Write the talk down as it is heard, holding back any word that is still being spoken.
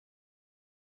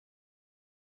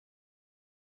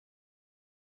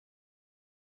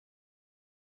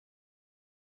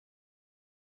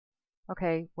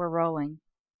Okay, we're rolling.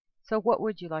 So what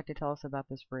would you like to tell us about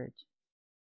this bridge?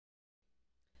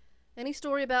 Any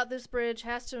story about this bridge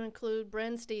has to include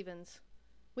Bren Stevens.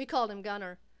 We called him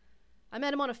Gunner. I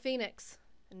met him on a Phoenix,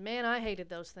 and man, I hated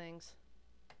those things.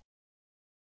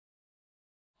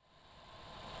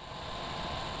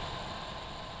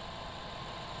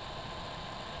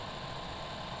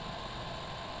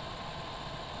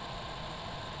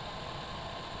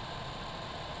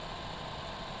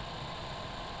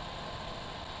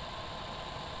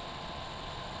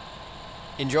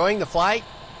 Enjoying the flight?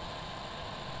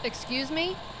 Excuse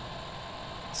me?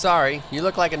 Sorry, you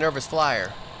look like a nervous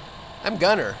flyer. I'm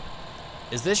Gunner.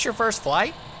 Is this your first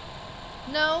flight?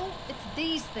 No, it's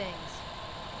these things.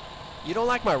 You don't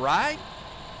like my ride?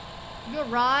 Your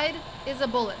ride is a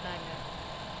bullet magnet.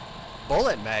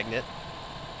 Bullet magnet?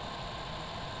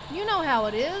 You know how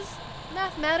it is.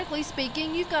 Mathematically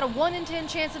speaking, you've got a 1 in 10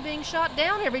 chance of being shot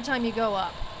down every time you go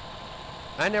up.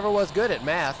 I never was good at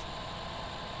math.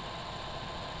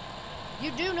 You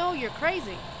do know you're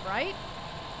crazy, right?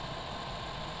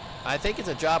 I think it's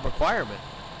a job requirement.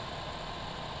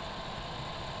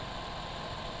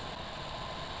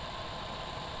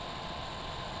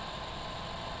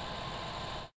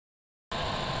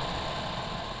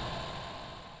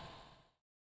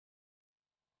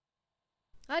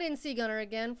 I didn't see Gunner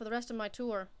again for the rest of my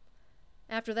tour.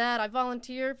 After that, I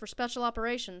volunteered for special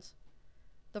operations.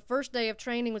 The first day of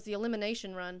training was the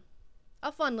elimination run.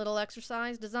 A fun little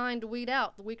exercise designed to weed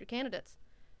out the weaker candidates.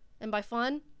 And by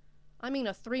fun, I mean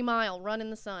a 3-mile run in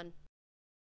the sun.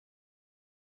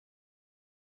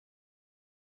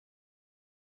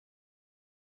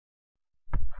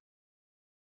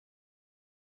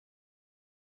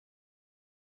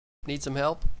 Need some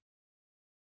help?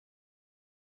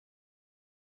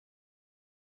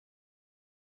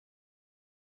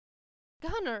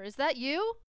 Gunner, is that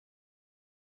you?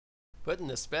 Putting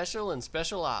the special in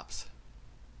special ops.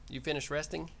 You finished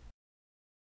resting?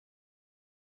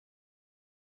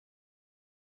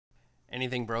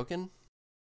 Anything broken?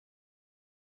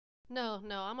 No,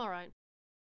 I'm alright.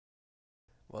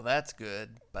 Well, that's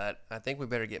good, but I think we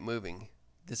better get moving.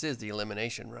 This is the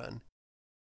elimination run.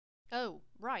 Oh,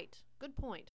 right. Good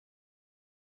point.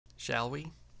 Shall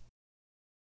we?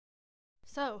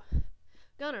 So,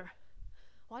 Gunner,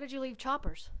 why did you leave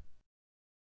Choppers?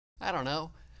 I don't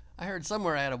know. I heard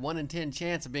somewhere I had a 1 in 10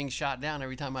 chance of being shot down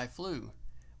every time I flew,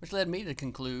 which led me to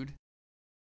conclude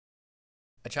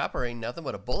a chopper ain't nothing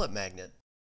but a bullet magnet.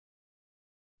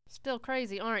 Still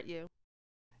crazy, aren't you?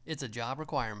 It's a job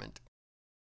requirement.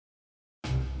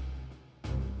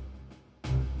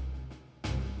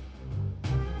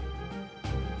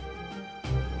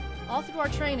 All through our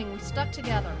training, we stuck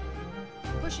together,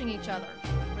 pushing each other,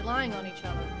 relying on each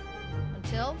other,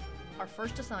 until our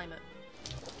first assignment.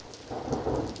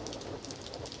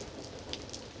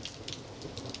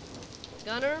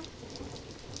 Gunner,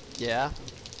 Yeah,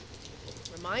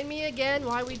 remind me again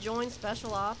why we joined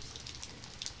Special Ops.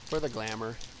 for the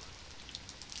glamour.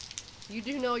 You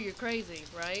do know you're crazy,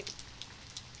 right?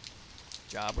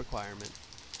 Job requirement.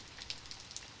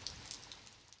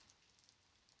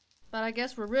 But I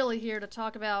guess we're really here to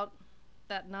talk about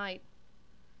that night.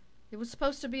 It was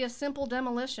supposed to be a simple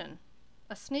demolition.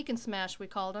 A sneak and smash, we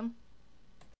called them.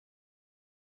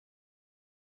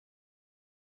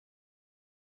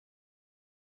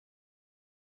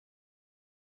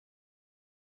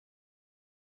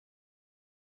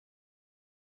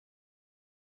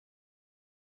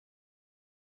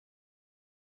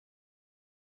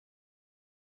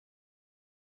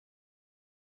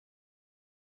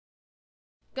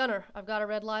 Gunner, I've got a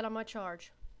red light on my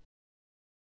charge.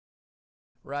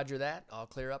 Roger that. I'll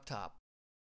clear up top.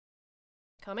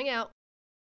 Coming out.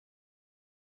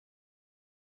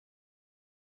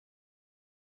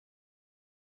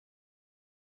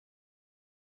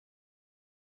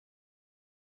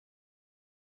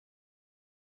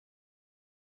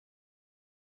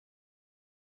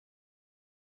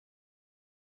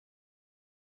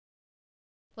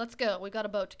 Let's go. We got a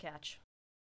boat to catch.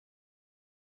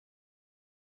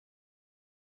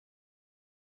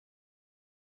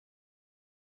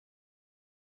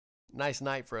 Nice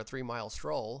night for a 3-mile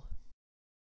stroll.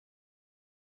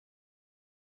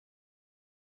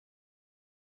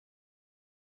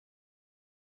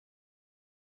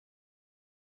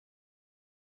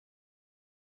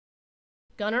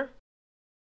 Gunner,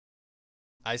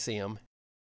 I see 'em.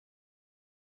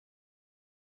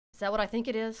 is that what I think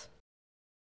it is?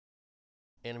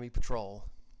 Enemy patrol.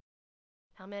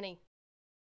 How many?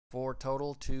 4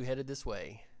 total, 2 headed this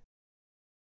way.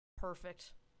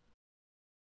 Perfect.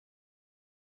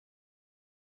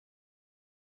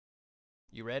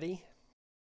 You ready?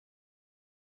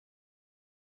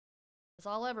 as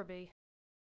I'll ever be.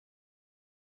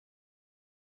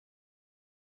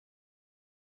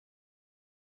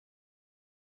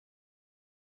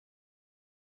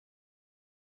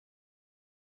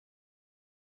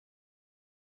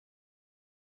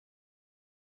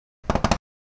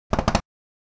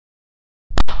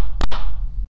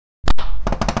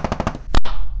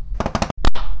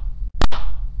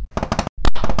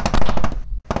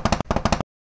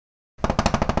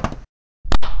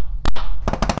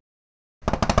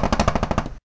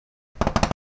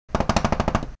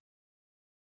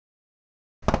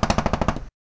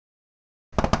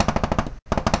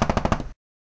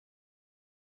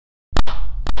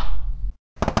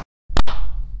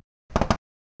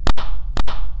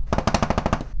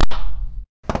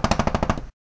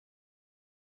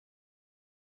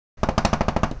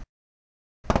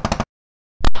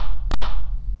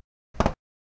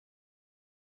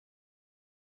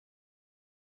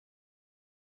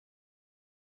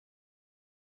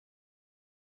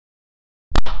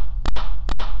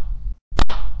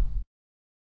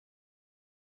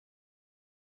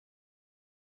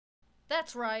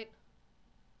 That's right.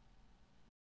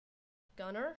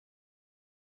 Gunner?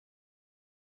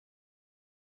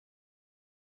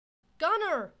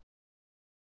 Gunner!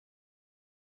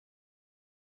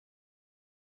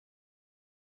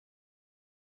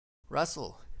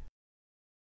 Russell,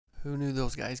 who knew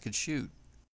those guys could shoot?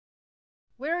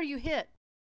 Where are you hit?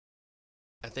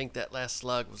 I think that last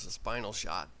slug was a spinal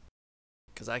shot,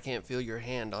 'cause I can't feel your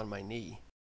hand on my knee.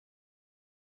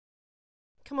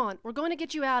 Come on, we're going to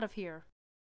get you out of here.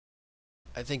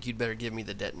 I think you'd better give me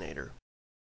the detonator.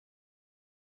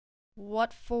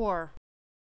 What for?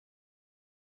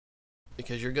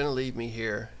 Because you're gonna leave me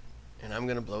here, and I'm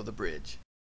gonna blow the bridge.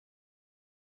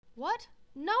 What?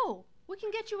 No! We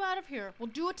can get you out of here. We'll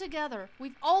do it together.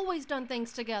 We've always done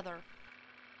things together.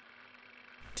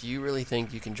 Do you really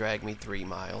think you can drag me 3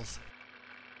 miles?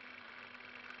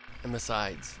 And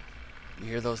besides, you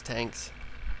hear those tanks?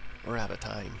 We're out of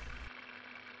time.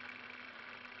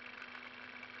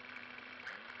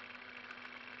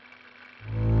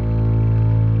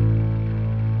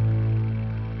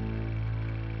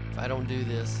 If I don't do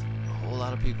this, a whole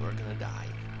lot of people are gonna die.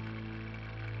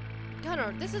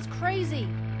 Gunner, this is crazy.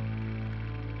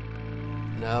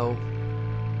 No.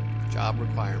 Job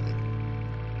requirement.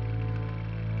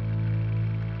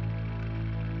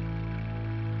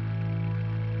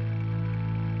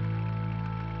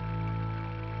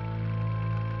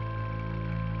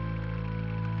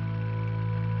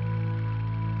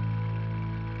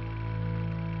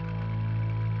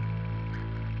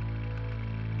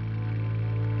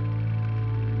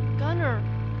 Gunner!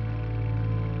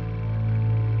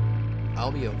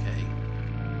 I'll be okay.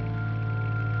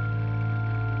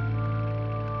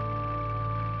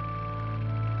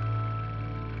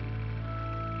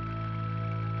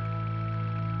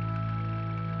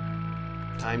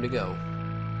 Time to go.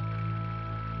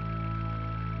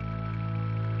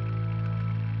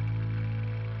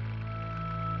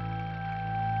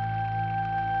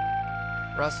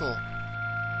 Russell.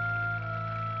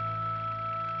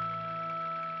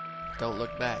 Don't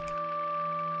look back.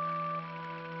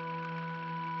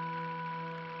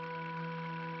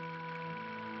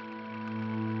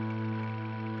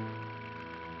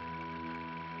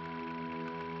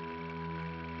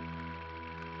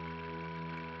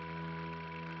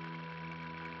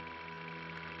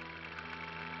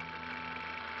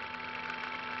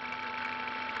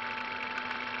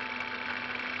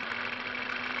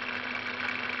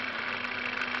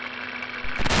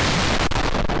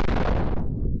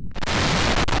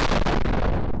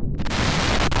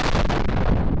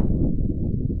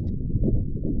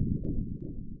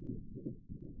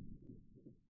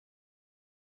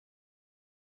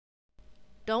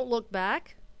 Don't look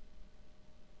back?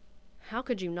 How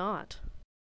could you not?